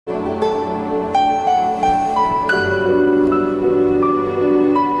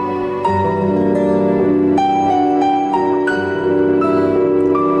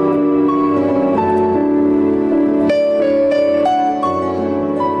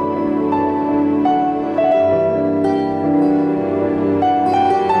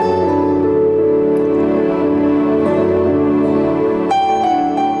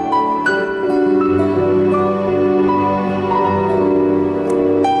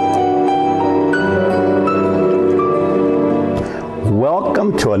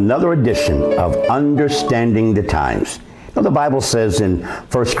Welcome to another edition of Understanding the Times. Now, the Bible says in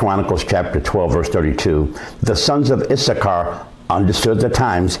 1 Chronicles chapter 12, verse 32, the sons of Issachar understood the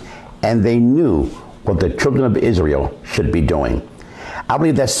times, and they knew what the children of Israel should be doing. I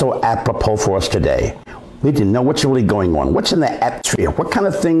believe that's so apropos for us today. We need to know what's really going on. What's in the atmosphere? What kind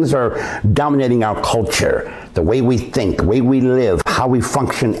of things are dominating our culture? The way we think, the way we live, how we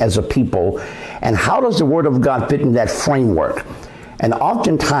function as a people, and how does the Word of God fit in that framework? And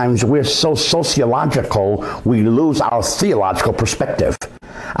oftentimes we're so sociological, we lose our theological perspective.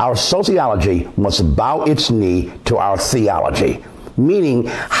 Our sociology must bow its knee to our theology. Meaning,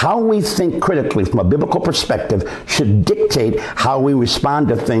 how we think critically from a biblical perspective should dictate how we respond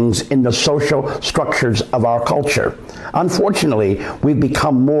to things in the social structures of our culture. Unfortunately, we've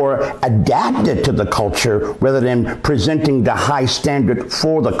become more adapted to the culture rather than presenting the high standard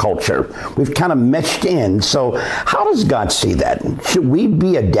for the culture. We've kind of meshed in. So how does God see that? Should we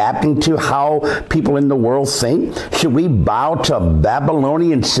be adapting to how people in the world think? Should we bow to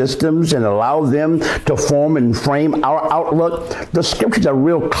Babylonian systems and allow them to form and frame our outlook? The scriptures are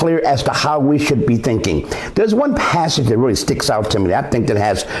real clear as to how we should be thinking. There's one passage that really sticks out to me. I think that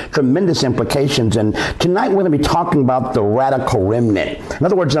has tremendous implications. And tonight we're going to be talking about the radical remnant. In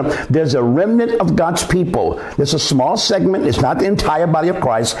other words, there's a remnant of God's people. There's a small segment. It's not the entire body of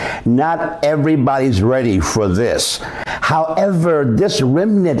Christ. Not everybody's ready for this. However, this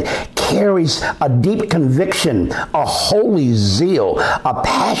remnant carries a deep conviction, a holy zeal, a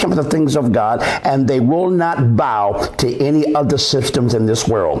passion for the things of God, and they will not bow to any of the systems in this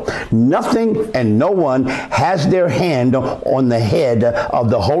world. Nothing and no one has their hand on the head of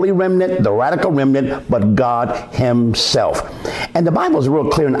the holy remnant, the radical remnant, but God himself. And the Bible is real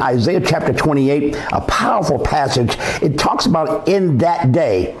clear in Isaiah chapter 28, a powerful passage. It talks about in that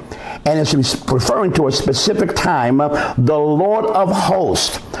day, and it's referring to a specific time, the Lord of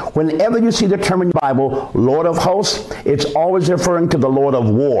hosts. Whenever you see the term in the Bible, Lord of hosts, it's always referring to the Lord of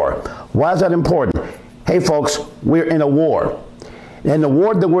war. Why is that important? Hey folks, we're in a war. And the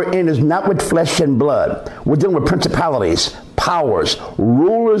war that we're in is not with flesh and blood. We're dealing with principalities, powers,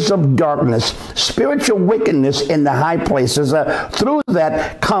 rulers of darkness, spiritual wickedness in the high places. Through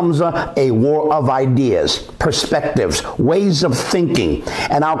that comes a war of ideas, perspectives, ways of thinking.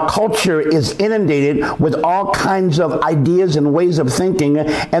 And our culture is inundated with all kinds of ideas and ways of thinking.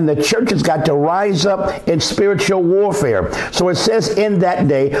 And the church has got to rise up in spiritual warfare. So it says in that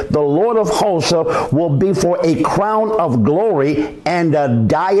day, the Lord of hosts will be for a crown of glory and a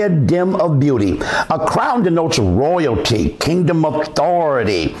diadem of beauty. A crown denotes royalty, kingdom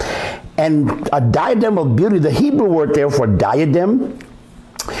authority. And a diadem of beauty, the Hebrew word there for diadem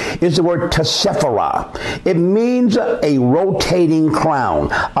is the word tesephorah. It means a rotating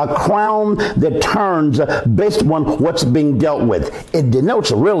crown, a crown that turns based on what's being dealt with. It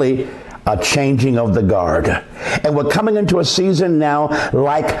denotes really a changing of the guard. And we're coming into a season now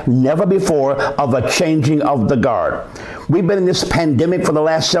like never before of a changing of the guard. We've been in this pandemic for the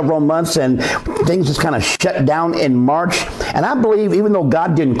last several months, and things just kind of shut down in March. And I believe, even though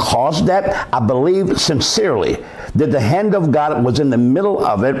God didn't cause that, I believe sincerely that the hand of God was in the middle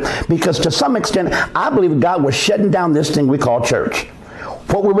of it, because to some extent, I believe God was shutting down this thing we call church.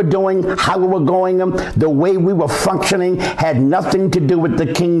 What we were doing, how we were going, the way we were functioning had nothing to do with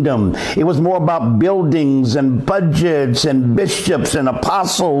the kingdom. It was more about buildings and budgets and bishops and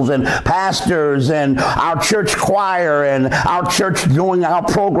apostles and pastors and our church choir and our church doing our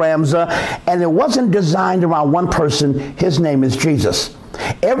programs. And it wasn't designed around one person. His name is Jesus.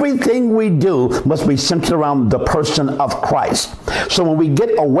 Everything we do must be centered around the person of Christ. So when we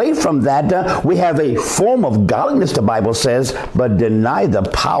get away from that, we have a form of godliness, the Bible says, but deny the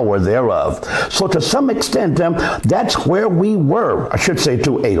power thereof. So to some extent, that's where we were. I should say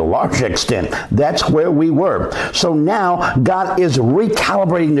to a large extent, that's where we were. So now God is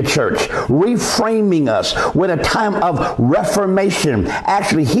recalibrating the church, reframing us with a time of reformation.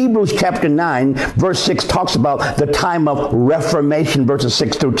 Actually, Hebrews chapter 9, verse 6 talks about the time of reformation, verses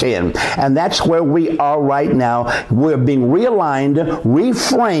 6 through 10. And that's where we are right now. We're being realigned,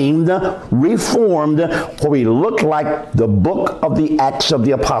 reframed, reformed, where we look like the book of the Acts of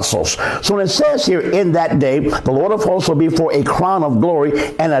the Apostles. So when it says here, in that day, the Lord of hosts will be for a crown of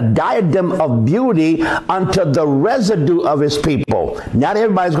glory and a diadem of beauty unto the residue of his people. Not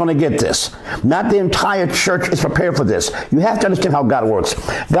everybody's going to get this. Not the entire church is prepared for this. You have to understand how God works.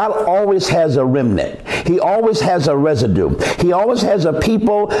 God always has a remnant. He always has a residue. He always has a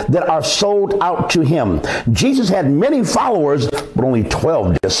people that are sold out to him. Jesus had many followers, but only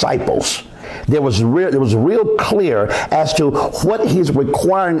 12 disciples. It was real clear as to what he's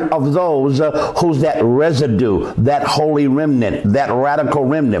requiring of those who's that residue, that holy remnant, that radical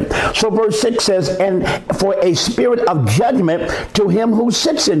remnant. So verse 6 says, and for a spirit of judgment to him who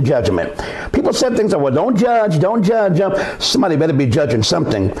sits in judgment. People said things like, well, don't judge. Somebody better be judging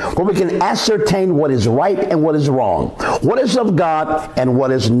something. Where we can ascertain what is right and what is wrong. What is of God and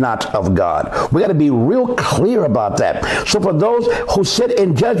what is not of God. We got to be real clear about that. So for those who sit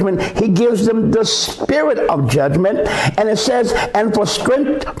in judgment, he gives them the spirit of judgment. And it says, and for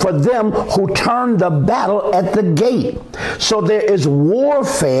strength for them who turn the battle at the gate. So there is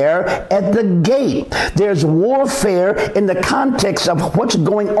warfare at the gate. There's warfare in the context of what's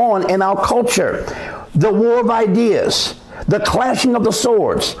going on in our culture. The war of ideas, the clashing of the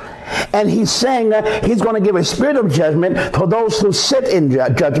swords. And he's saying that he's going to give a spirit of judgment for those who sit in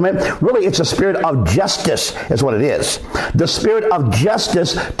judgment. Really, it's a spirit of justice is what it is. The spirit of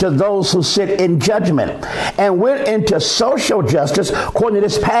justice to those who sit in judgment. And we're into social justice. According to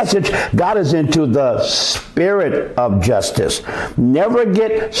this passage, God is into the spirit of justice. Never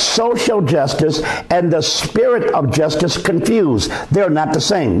get social justice and the spirit of justice confused. They're not the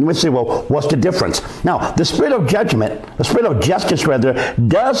same. You may say, well, what's the difference? Now, the spirit of judgment, the spirit of justice rather,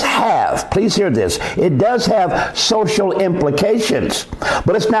 does have, please hear this, it does have social implications,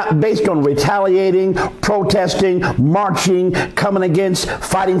 but it's not based on retaliating, protesting, marching, coming against,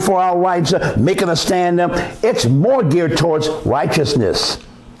 fighting for our rights, making a stand. It's more geared towards righteousness,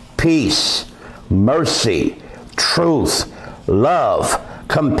 peace, mercy, truth, love,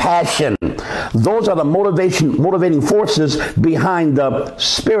 compassion. Those are the motivating forces behind the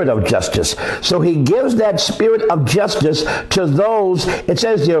spirit of justice. So he gives that spirit of justice to those, it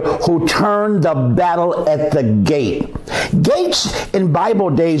says here, who turn the battle at the gate. Gates in Bible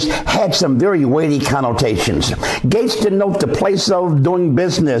days had some very weighty connotations. Gates denote the place of doing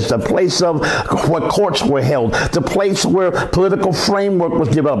business, the place of where courts were held, the place where political framework was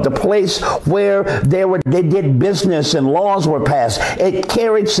developed, the place where they did business and laws were passed. It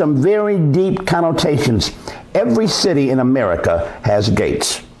carried some very deep connotations. Every city in America has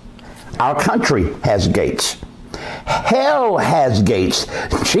gates. Our country has gates. Hell has gates.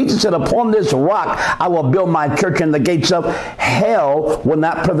 Jesus said, upon this rock I will build my church, and the gates of hell will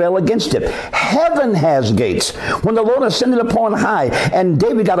not prevail against it. Heaven has gates. When the Lord ascended upon high, and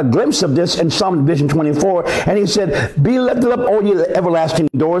David got a glimpse of this in Psalm Division 24, and he said, be lifted up, O ye everlasting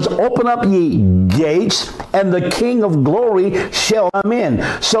doors, open up ye gates, and the King of glory shall come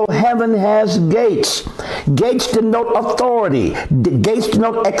in. So heaven has gates. Gates denote authority. Gates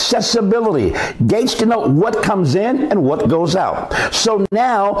denote accessibility. Gates denote what comes in and what goes out. So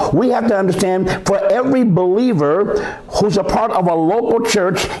now we have to understand, for every believer who's a part of a local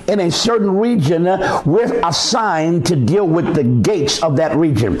church in a certain region, we're assigned to deal with the gates of that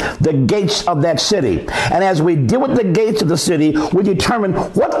region, the gates of that city. And as we deal with the gates of the city, we determine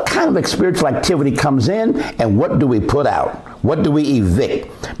what kind of spiritual activity comes in and what do we put out. What do we evict?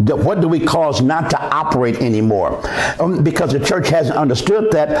 What do we cause not to operate anymore? Because the church hasn't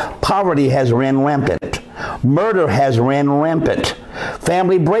understood that poverty has ran rampant. Murder has ran rampant.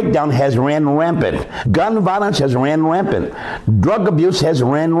 Family breakdown has ran rampant. Gun violence has ran rampant. Drug abuse has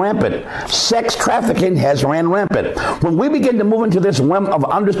ran rampant. Sex trafficking has ran rampant. When we begin to move into this realm of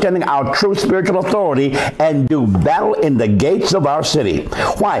understanding our true spiritual authority and do battle in the gates of our city.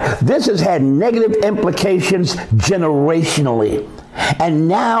 Why? This has had negative implications generationally. And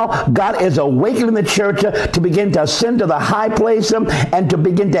now God is awakening the church to begin to ascend to the high place and to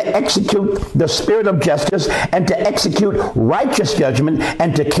begin to execute the spirit of justice and to execute righteous judgment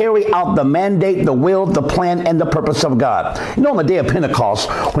and to carry out the mandate, the will, the plan, and the purpose of God. You know, on the day of Pentecost,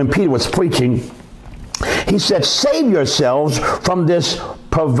 when Peter was preaching, he said, save yourselves from this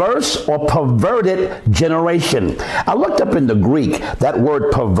perverse or perverted generation. I looked up in the Greek that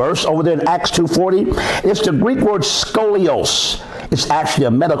word perverse over there in Acts 2:40. It's the Greek word scolios. It's actually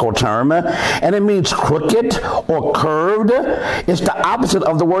a medical term, and it means crooked or curved. It's the opposite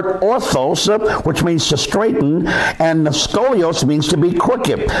of the word orthos, which means to straighten, and scolios means to be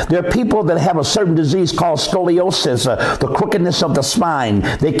crooked. There are people that have a certain disease called scoliosis, the crookedness of the spine.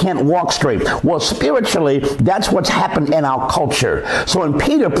 They can't walk straight. Well, spiritually, that's what's happened in our culture. So when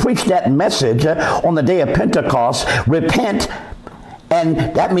Peter preached that message on the day of Pentecost, repent, and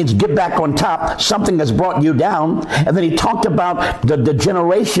that means get back on top. Something has brought you down. And then he talked about the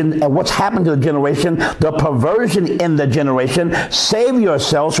generation and what's happened to the generation, the perversion in the generation. Save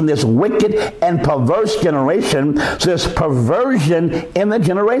yourselves from this wicked and perverse generation. So there's perversion in the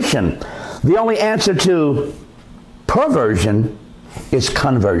generation. The only answer to perversion is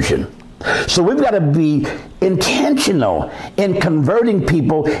conversion. So we've got to be intentional in converting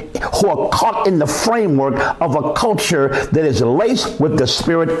people who are caught in the framework of a culture that is laced with the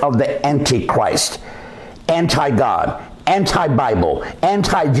spirit of the Antichrist, anti-God, anti-Bible,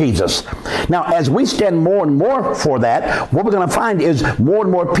 anti-Jesus. Now, as we stand more and more for that, what we're going to find is more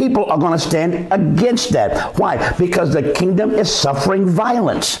and more people are going to stand against that. Why? Because the kingdom is suffering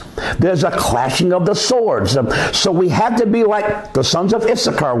violence. There's a clashing of the swords. So we have to be like the sons of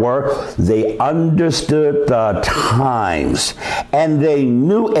Issachar were. They understood the times, and they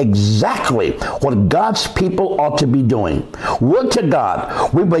knew exactly what God's people ought to be doing. Would to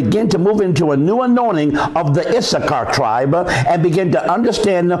God we begin to move into a new anointing of the Issachar tribe and begin to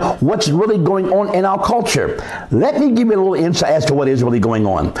understand what's really going on in our culture. Let me give you a little insight as to what is really going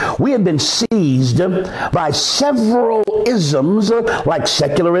on. We have been seized by several isms like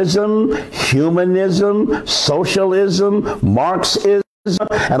secularism, humanism, socialism, Marxism,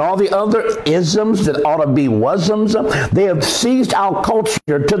 and all the other isms that ought to be wasms. They have seized our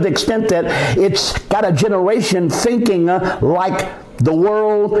culture to the extent that it's got a generation thinking like the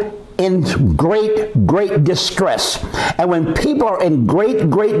world in great distress. And when people are in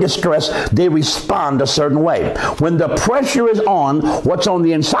great distress, they respond a certain way. When the pressure is on, what's on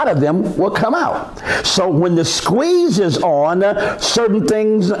the inside of them will come out. So when the squeeze is on, certain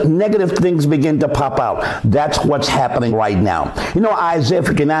things, negative things begin to pop out. That's what's happening right now. You know, Isaiah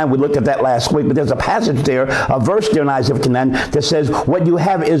 59, we looked at that last week, but there's a passage there, a verse there in Isaiah 59 that says, what you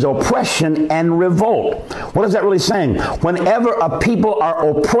have is oppression and revolt. What is that really saying? Whenever a people are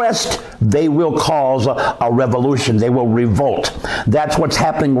oppressed, they will cause a revolution. They will revolt. That's what's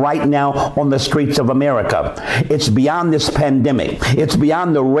happening right now on the streets of America. It's beyond this pandemic. It's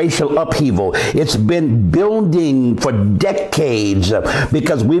beyond the racial upheaval. It's been building for decades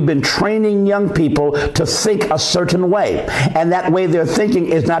because we've been training young people to think a certain way. And that way they're thinking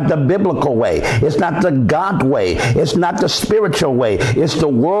is not the biblical way. It's not the God way. It's not the spiritual way. It's the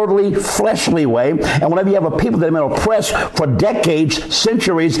worldly, fleshly way. And whenever you have a people that have been oppressed for decades,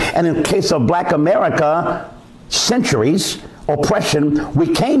 centuries, and in the case of Black America, centuries, oppression,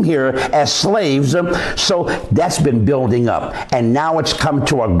 we came here as slaves, so that's been building up. And now it's come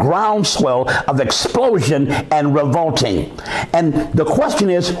to a groundswell of explosion and revolting. And the question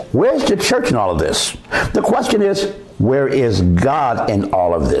is, where's the church in all of this? The question is, where is God in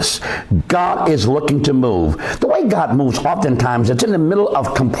all of this? God is looking to move. The way God moves, oftentimes, it's in the middle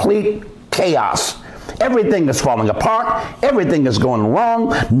of complete chaos. Everything is falling apart. Everything is going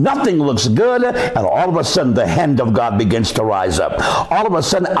wrong. Nothing looks good. And all of a sudden, the hand of God begins to rise up. All of a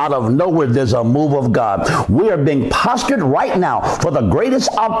sudden, out of nowhere, there's a move of God. We are being postured right now for the greatest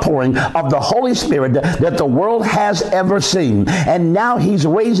outpouring of the Holy Spirit that the world has ever seen. And now he's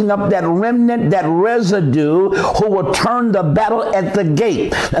raising up that remnant, that residue, who will turn the battle at the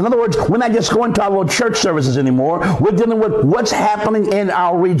gate. In other words, we're not just going to our little church services anymore. We're dealing with what's happening in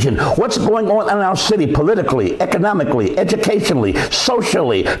our region, what's going on in our city, politically, economically, educationally,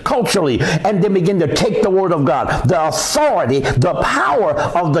 socially, culturally, and then begin to take the word of God, the authority, the power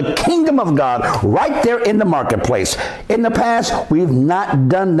of the kingdom of God right there in the marketplace. In the past, we've not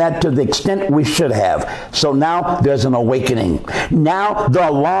done that to the extent we should have. So now there's an awakening. Now the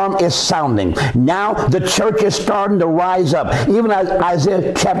alarm is sounding. Now the church is starting to rise up. Even as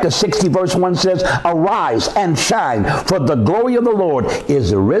Isaiah chapter 60 verse 1 says, arise and shine, for the glory of the Lord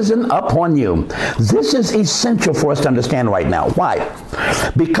is risen upon you. This is essential for us to understand right now. Why?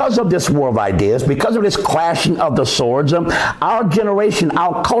 Because of this war of ideas, because of this clashing of the swords, our generation,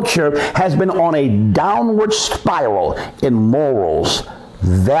 our culture has been on a downward spiral in morals,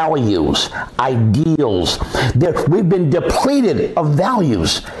 values, ideals. We've been depleted of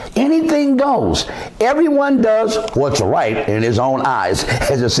values. Anything goes. Everyone does what's right in his own eyes,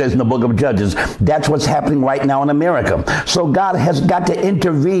 as it says in the book of Judges. That's what's happening right now in America. So God has got to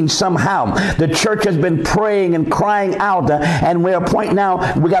intervene somehow. The church has been praying and crying out, and we're at a point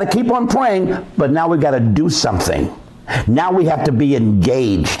now, we got to keep on praying, but now we got to do something. Now we have to be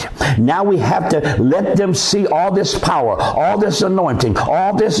engaged. Now we have to let them see all this power, all this anointing,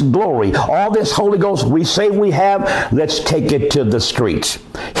 all this glory, all this Holy Ghost we say we have. Let's take it to the streets.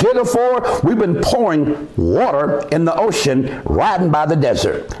 Heretofore, we've been pouring water in the ocean, riding by the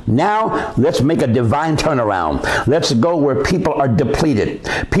desert. Now, let's make a divine turnaround. Let's go where people are depleted.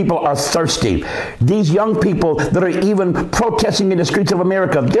 People are thirsty. These young people that are even protesting in the streets of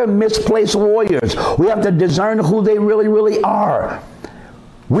America, they're misplaced warriors. We have to discern who they really are.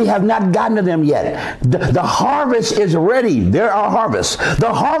 We have not gotten to them yet. The harvest is ready. They're our harvest.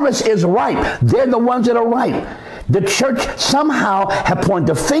 The harvest is ripe. They're the ones that are ripe. The church somehow have pointed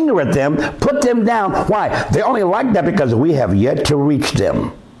the finger at them, put them down. Why? They only like that because we have yet to reach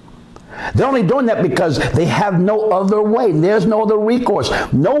them. They're only doing that because they have no other way. There's no other recourse.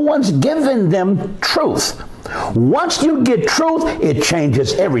 No one's given them truth. Once you get truth, it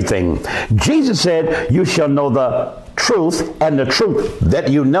changes everything. Jesus said, you shall know the truth, and the truth that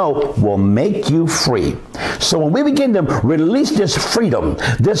you know will make you free. So when we begin to release this freedom,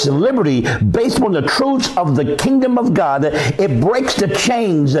 this liberty based on the truths of the kingdom of God, it breaks the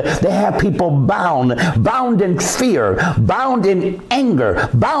chains that have people bound in fear, bound in anger,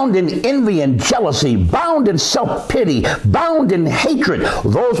 bound in envy and jealousy, bound in self-pity, bound in hatred.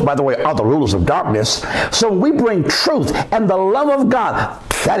 Those, by the way, are the rulers of darkness. So when we bring truth and the love of God,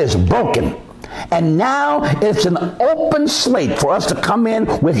 that is broken. And now it's an open slate for us to come in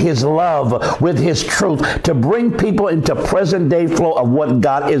with his love, with his truth, to bring people into present day flow of what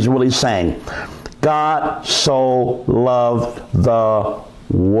God is really saying. God so loved the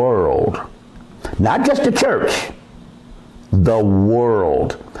world, not just the church, the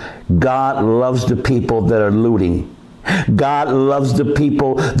world. God loves the people that are looting. God loves the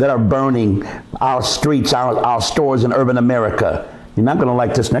people that are burning our streets, our stores in urban America. You're not going to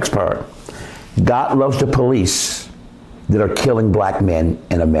like this next part. God loves the police that are killing black men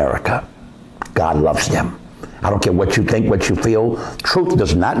in America. God loves them. I don't care what you think, what you feel. Truth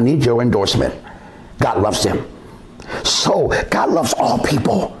does not need your endorsement. God loves them. So God loves all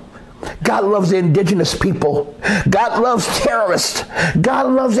people. God loves the indigenous people. God loves terrorists.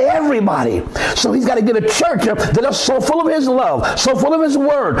 God loves everybody. So he's got to get a church that is so full of his love, so full of his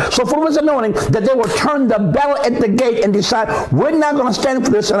word, so full of his anointing, that they will turn the bell at the gate and decide, we're not going to stand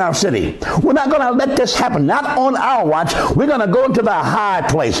for this in our city. We're not going to let this happen. Not on our watch. We're going to go into the high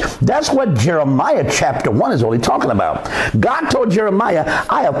place. That's what Jeremiah chapter 1 is really talking about. God told Jeremiah,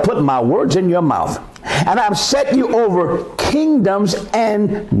 I have put my words in your mouth, and I've set you over kingdoms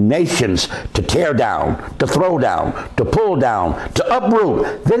and nations to tear down, to throw down, to pull down, to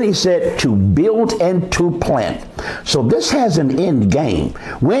uproot. Then he said to build and to plant. So this has an end game.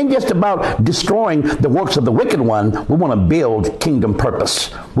 We ain't just about destroying the works of the wicked one. We want to build kingdom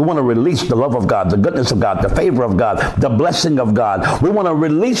purpose. We want to release the love of God, the goodness of God, the favor of God, the blessing of God. We want to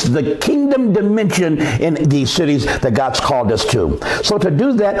release the kingdom dimension in these cities that God's called us to. So to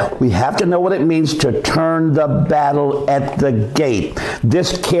do that, we have to know what it means to turn the battle at the gate.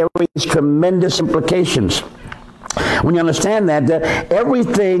 This carries tremendous implications. When you understand that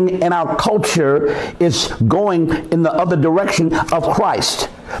everything in our culture is going in the other direction of Christ.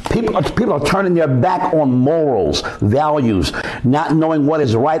 People are turning their back on morals, values, not knowing what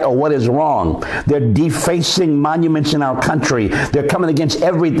is right or what is wrong. They're defacing monuments in our country. They're coming against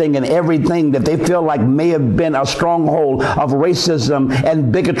everything and everything that they feel like may have been a stronghold of racism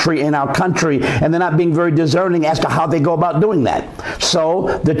and bigotry in our country, and they're not being very discerning as to how they go about doing that.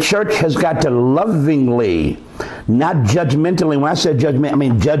 So the church has got to lovingly, not judgmentally. When I said judgment, I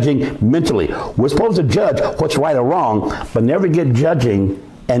mean judging mentally. We're supposed to judge what's right or wrong, but never get judging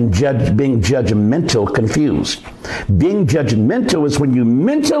and being judgmental confused. Being judgmental is when you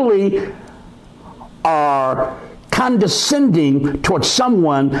mentally are condescending towards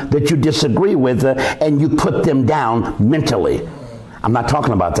someone that you disagree with and you put them down mentally. I'm not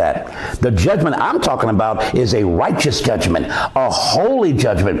talking about that. The judgment I'm talking about is a righteous judgment, a holy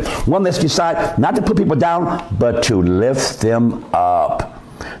judgment, one that's decided not to put people down, but to lift them up.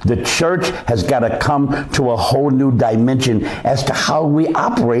 The church has got to come to a whole new dimension as to how we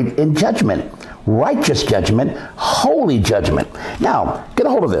operate in judgment. Righteous judgment, holy judgment. Now, get a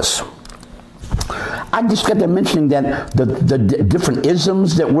hold of this. I just got to mentioning that the different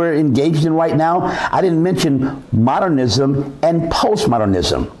isms that we're engaged in right now. I didn't mention modernism and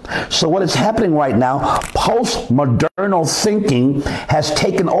postmodernism. So what is happening right now, postmodernal thinking has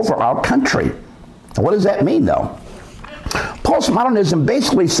taken over our country. What does that mean, though? Postmodernism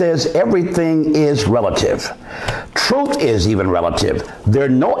basically says everything is relative. Truth is even relative. There are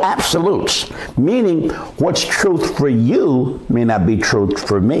no absolutes, meaning what's truth for you may not be truth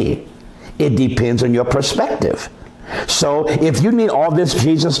for me. It depends on your perspective. So if you need all this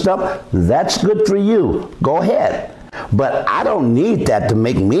Jesus stuff, that's good for you. Go ahead. But I don't need that to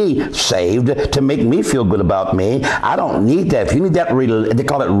make me saved, to make me feel good about me. I don't need that. If you need that, they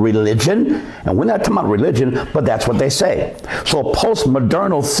call it religion. And we're not talking about religion, but that's what they say. So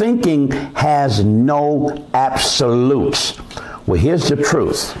postmodernal thinking has no absolutes. Well, here's the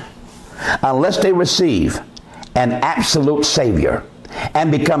truth. Unless they receive an absolute Savior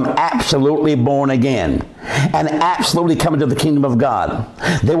and become absolutely born again and absolutely come into the kingdom of God,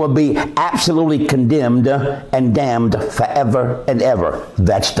 they will be absolutely condemned and damned forever and ever.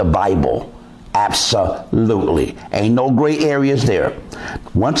 That's the Bible. Absolutely. Ain't no gray areas there.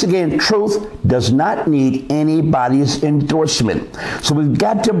 Once again, truth does not need anybody's endorsement. So we've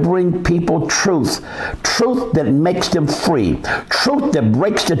got to bring people truth. Truth that makes them free. Truth that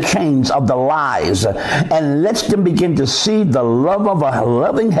breaks the chains of the lies and lets them begin to see the love of a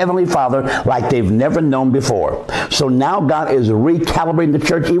loving Heavenly Father like they've never known before. So now God is recalibrating the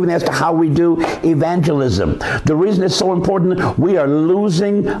church even as to how we do evangelism. The reason it's so important, we are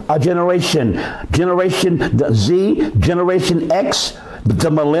losing a generation. Generation Z, Generation X,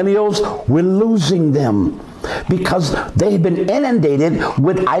 the millennials, we're losing them because they've been inundated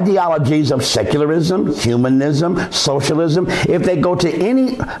with ideologies of secularism, humanism, socialism. If they go to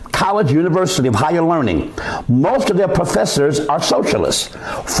any college, university of higher learning, most of their professors are socialists.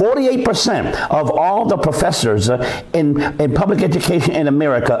 48% of all the professors in public education in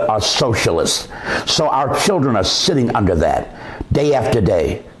America are socialists. So our children are sitting under that day after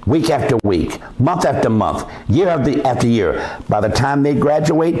day, week after week, month after month, year after year. By the time they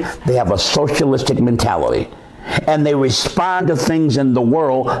graduate, they have a socialistic mentality. And they respond to things in the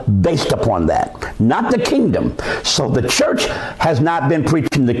world based upon that, not the kingdom. So the church has not been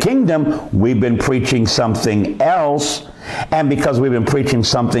preaching the kingdom. We've been preaching something else. And because we've been preaching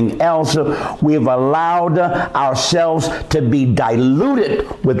something else, we've allowed ourselves to be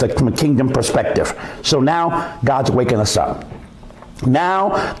diluted with the kingdom perspective. So now God's waking us up.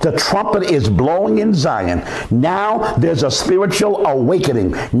 Now the trumpet is blowing in Zion. Now there's a spiritual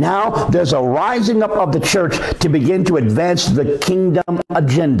awakening. Now there's a rising up of the church to begin to advance the kingdom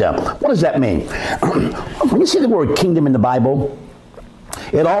agenda. What does that mean? When you see the word kingdom in the Bible,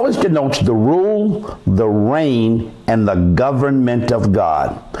 it always denotes the rule, the reign, and the government of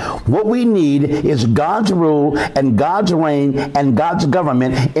God. What we need is God's rule and God's reign and God's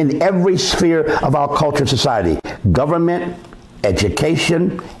government in every sphere of our culture and society. Government,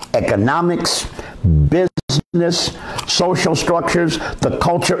 education, economics, business, social structures, the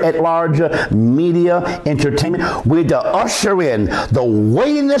culture at large, media, entertainment. We're to usher in the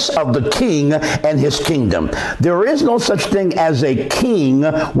weightiness of the king and his kingdom. There is no such thing as a king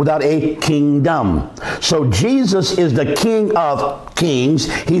without a kingdom. So Jesus is the King of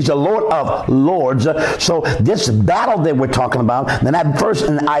kings. He's the Lord of lords. So this battle that we're talking about, then that verse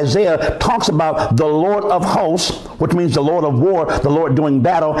in Isaiah talks about the Lord of hosts, which means the Lord of war, the Lord doing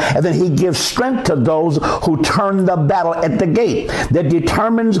battle, and then he gives strength to those who turn the battle at the gate. That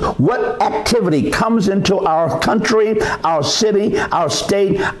determines what activity comes into our country, our city, our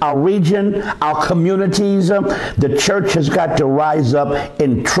state, our region, our communities. The church has got to rise up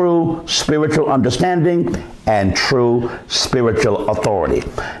in true spiritual understanding and true spiritual authority.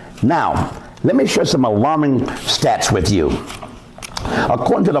 Now, let me share some alarming stats with you.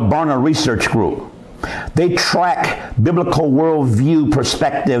 According to the Barna Research Group, they track biblical worldview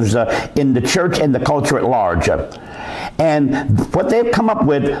perspectives in the church and the culture at large. And what they've come up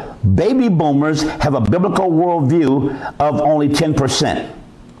with, baby boomers have a biblical worldview of only 10%.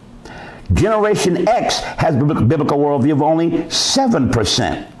 Generation X has a biblical worldview of only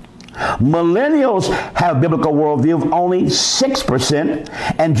 7%. Millennials have a biblical worldview of only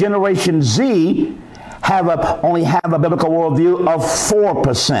 6%. And Generation Z only have a biblical worldview of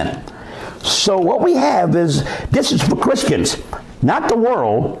 4%. So what we have is, this is for Christians, not the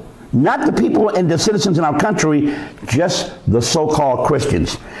world, not the people and the citizens in our country, just the so-called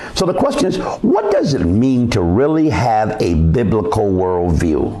Christians. So the question is, what does it mean to really have a biblical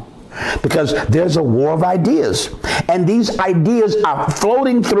worldview? Because there's a war of ideas, and these ideas are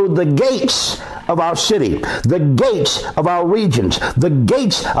floating through the gates of our city, the gates of our regions, the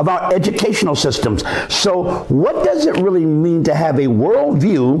gates of our educational systems. So what does it really mean to have a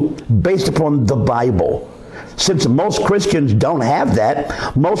worldview based upon the Bible? Since most Christians don't have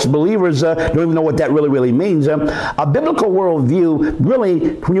that, most believers don't even know what that really means. A biblical worldview,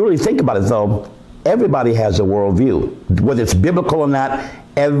 really, when you really think about it though, everybody has a worldview. Whether it's biblical or not,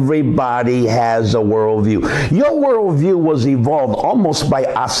 everybody has a worldview. Your worldview was evolved almost by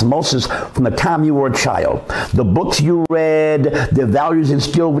osmosis from the time you were a child. The books you read, the values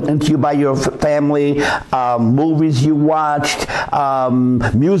instilled into you by your family, movies you watched,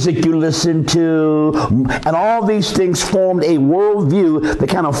 music you listened to, and all these things formed a worldview that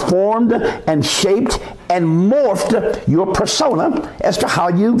kind of formed and shaped and morphed your persona as to how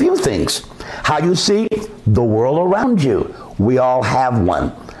you view things, how you see the world around you. We all have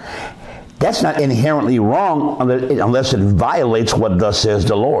one. That's not inherently wrong unless it violates what thus says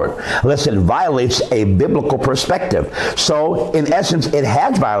the Lord, unless it violates a biblical perspective. So, in essence, it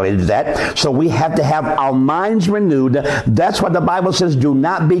has violated that. So we have to have our minds renewed. That's what the Bible says, do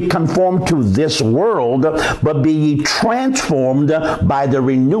not be conformed to this world, but be ye transformed by the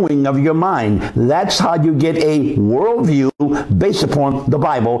renewing of your mind. That's how you get a worldview based upon the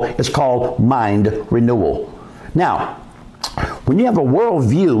Bible. It's called mind renewal. Now, when you have a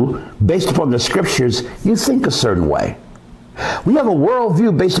worldview based upon the scriptures, you think a certain way. When you have a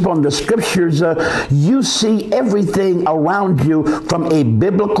worldview based upon the scriptures, you see everything around you from a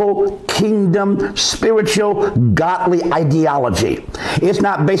biblical, kingdom, spiritual, godly ideology. It's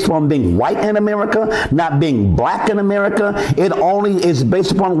not based upon being white in America, not being black in America. It only is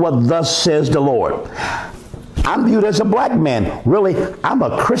based upon what thus says the Lord. I'm viewed as a black man. Really, I'm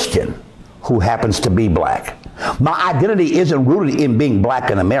a Christian who happens to be black. My identity isn't rooted in being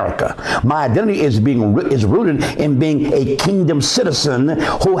black in America. My identity is rooted in being a kingdom citizen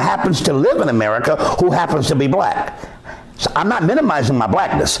who happens to live in America, who happens to be black. So I'm not minimizing my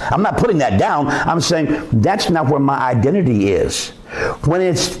blackness. I'm not putting that down. I'm saying that's not where my identity is. When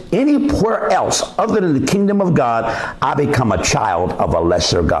it's anywhere else other than the kingdom of God, I become a child of a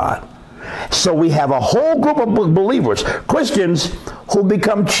lesser God. So we have a whole group of believers, Christians, who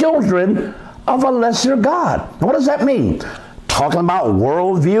become children of a lesser God. What does that mean? Talking about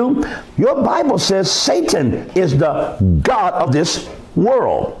worldview, your Bible says Satan is the God of this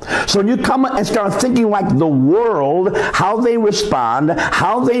world. So when you come and start thinking like the world, how they respond,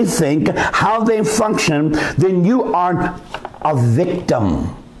 how they think, how they function, then you are a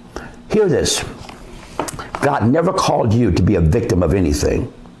victim. Hear this. God never called you to be a victim of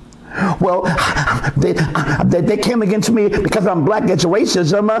anything. Well, they came against me because I'm black. It's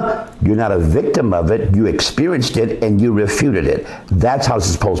racism. You're not a victim of it. You experienced it and you refuted it. That's how it's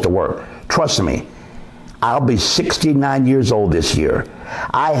supposed to work. Trust me. I'll be 69 years old this year.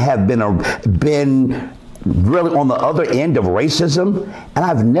 I have been really on the other end of racism, and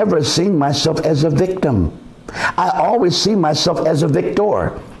I've never seen myself as a victim. I always see myself as a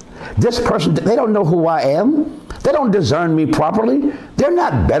victor. This person, they don't know who I am. They don't discern me properly. They're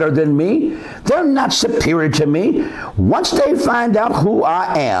not better than me. They're not superior to me. Once they find out who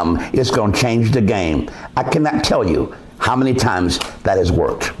I am, it's going to change the game. I cannot tell you how many times that has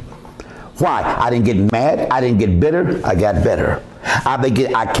worked. Why? I didn't get mad. I didn't get bitter. I got better.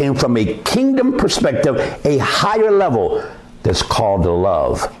 I came from a kingdom perspective, a higher level that's called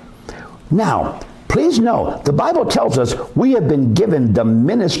love. Now, please know, the Bible tells us we have been given the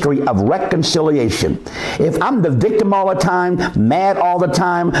ministry of reconciliation. If I'm the victim all the time, mad all the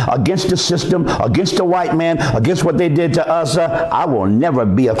time, against the system, against the white man, against what they did to us, I will never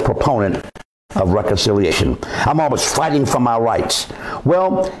be a proponent of reconciliation. I'm always fighting for my rights.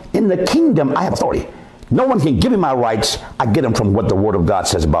 Well, in the kingdom, I have authority. No one can give me my rights. I get them from what the Word of God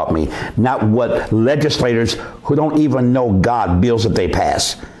says about me, not what legislators who don't even know God bills that they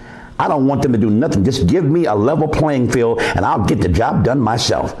pass. I don't want them to do nothing. Just give me a level playing field and I'll get the job done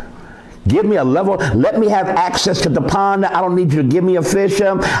myself. Give me a level. Let me have access to the pond. I don't need you to give me a fish.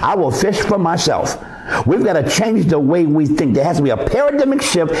 I will fish for myself. We've got to change the way we think. There has to be a paradigmic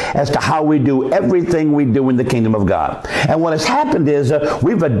shift as to how we do everything we do in the kingdom of God. And what has happened is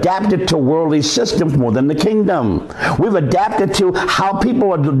we've adapted to worldly systems more than the kingdom. We've adapted to how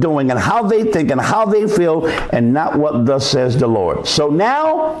people are doing and how they think and how they feel and not what thus says the Lord. So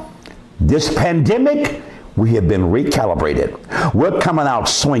now, this pandemic, we have been recalibrated. We're coming out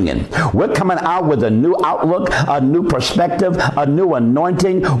swinging. We're coming out with a new outlook, a new perspective, a new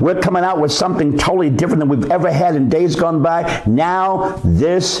anointing. We're coming out with something totally different than we've ever had in days gone by. Now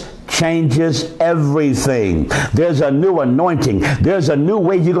this changes everything. There's a new anointing. There's a new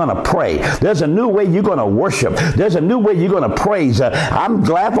way you're going to pray. There's a new way you're going to worship. There's a new way you're going to praise. I'm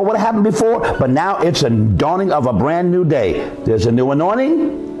glad for what happened before, but now it's a dawning of a brand new day. There's a new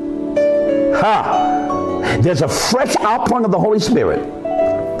anointing. There's a fresh outpouring of the Holy Spirit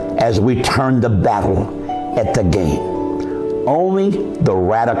as we turn the battle at the gate. Only the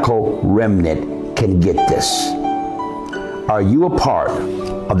radical remnant can get this. Are you a part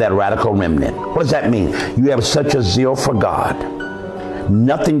of that radical remnant? What does that mean? You have such a zeal for God.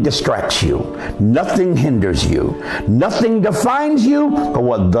 Nothing distracts you. Nothing hinders you. Nothing defines you but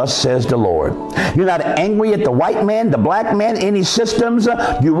what thus says the Lord. You're not angry at the white man, the black man, any systems.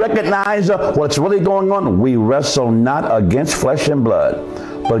 You recognize what's really going on. We wrestle not against flesh and blood,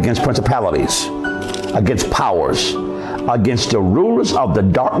 but against principalities, against powers, against the rulers of the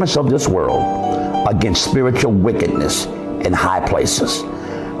darkness of this world, against spiritual wickedness in high places.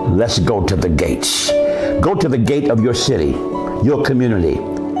 Let's go to the gates. Go to the gate of your city, your community.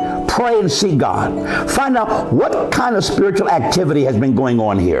 Pray and seek God. Find out what kind of spiritual activity has been going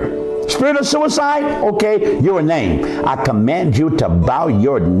on here. Spirit of suicide? Okay, you're a name. I command you to bow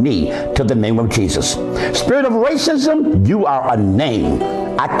your knee to the name of Jesus. Spirit of racism? You are a name.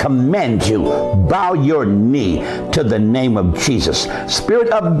 I command you, bow your knee to the name of Jesus. Spirit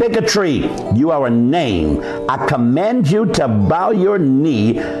of bigotry? You are a name. I command you to bow your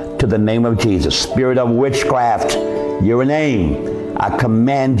knee to the name of Jesus. Spirit of witchcraft? You're a name. I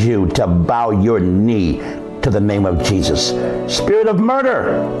command you to bow your knee to the name of Jesus. Spirit of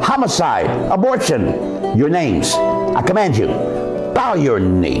murder, homicide, abortion, your names. I command you, bow your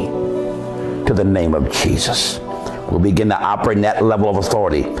knee to the name of Jesus. We'll begin to operate in that level of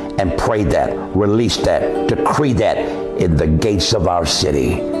authority and pray that, release that, decree that in the gates of our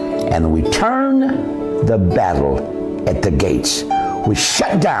city. And we turn the battle at the gates. We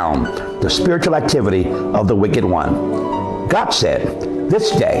shut down the spiritual activity of the wicked one. God said,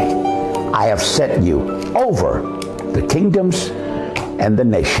 this day I have set you over the kingdoms and the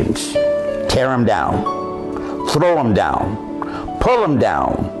nations. Tear them down, throw them down, pull them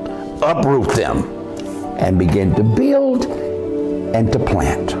down, uproot them, and begin to build and to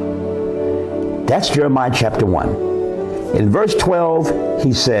plant. That's Jeremiah chapter 1. In verse 12,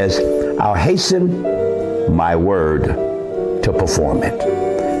 he says, I'll hasten my word to perform it.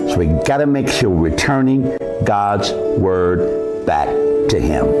 So we got to make sure we're returning God's word back to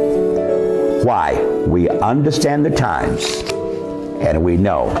him. Why? We understand the times and we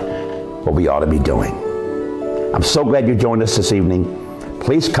know what we ought to be doing. I'm so glad you joined us this evening.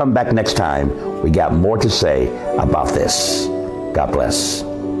 Please come back next time. We got more to say about this. God bless.